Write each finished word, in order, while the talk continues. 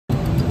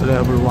Hello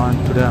everyone,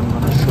 today I'm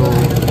gonna show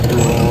you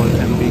all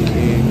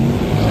MBK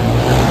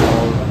Center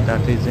Mall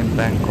that is in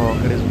Bangkok.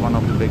 It is one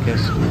of the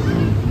biggest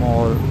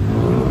mall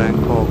in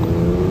Bangkok.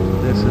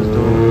 This is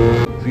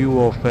the view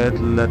of it.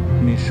 Let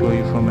me show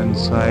you from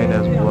inside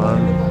as well.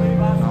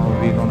 Now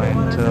we're gonna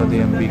enter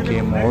the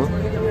MBK Mall,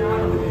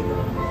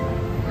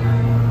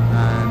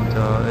 and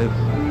if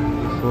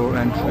before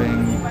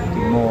entering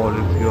the mall,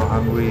 if you're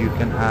hungry, you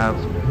can have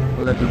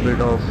a little bit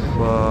of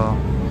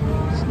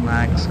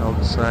snacks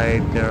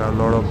outside. There are a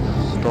lot of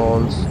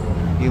stalls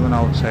even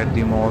outside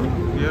the mall.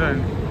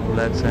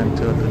 Let's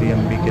enter to the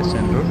MBK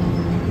Center.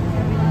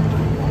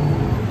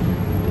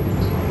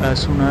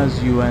 As soon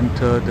as you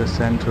enter the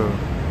center,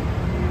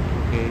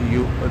 okay,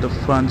 you at the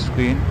front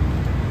screen,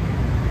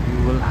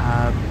 you will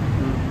have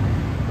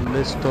a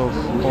list of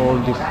all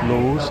the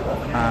floors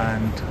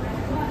and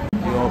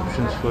the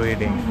options for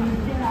eating.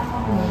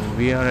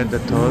 We are at the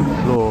third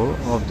floor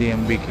of the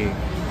MBK.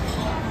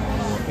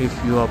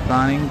 If you are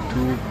planning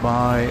to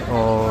buy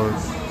or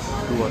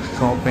do a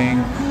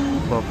shopping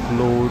for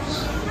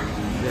clothes,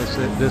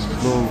 this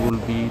floor will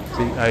be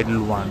the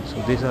ideal one.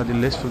 So these are the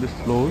list of the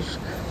floors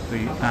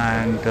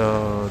and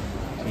the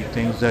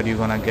things that you're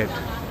gonna get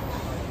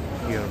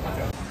here.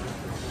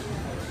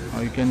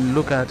 Now you can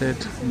look at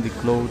it in the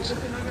clothes.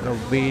 There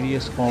are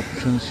various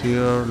options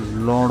here,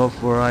 lot of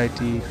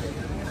variety,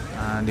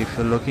 and if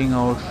you're looking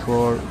out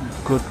for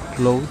good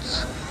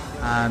clothes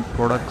and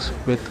products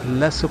with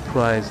lesser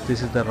price,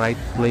 this is the right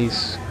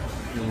place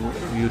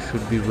you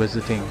should be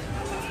visiting.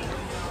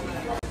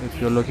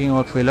 If you're looking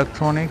out for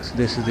electronics,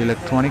 this is the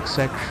electronics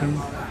section.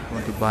 You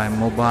want to buy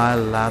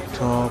mobile,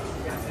 laptop,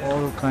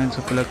 all kinds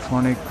of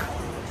electronic,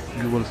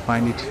 you will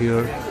find it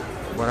here.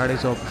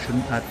 Varieties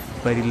option at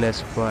very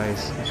less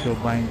price. If you're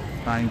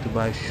planning to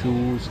buy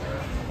shoes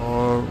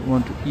or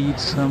want to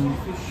eat some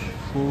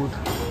food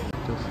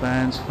to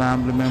friends,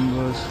 family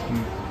members,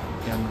 you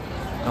can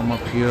come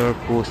up here,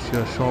 post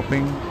your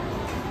shopping.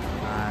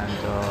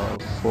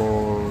 And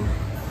for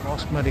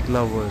cosmetic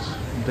lovers,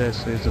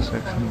 this is the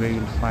section where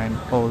you'll find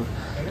all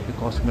the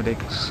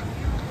cosmetics.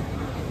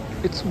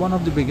 It's one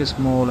of the biggest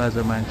mall, as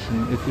I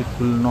mentioned. It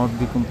will not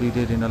be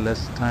completed in a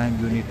less time.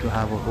 You need to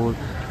have a whole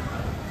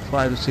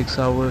 5 to 6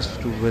 hours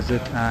to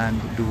visit and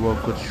do a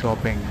good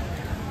shopping.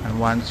 And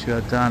once you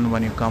are done,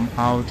 when you come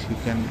out, you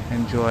can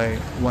enjoy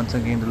once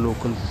again the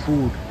local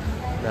food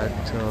that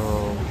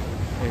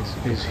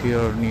is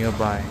here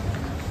nearby.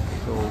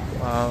 So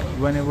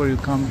whenever you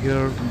come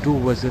here, do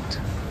visit.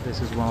 This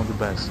is one of the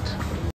best.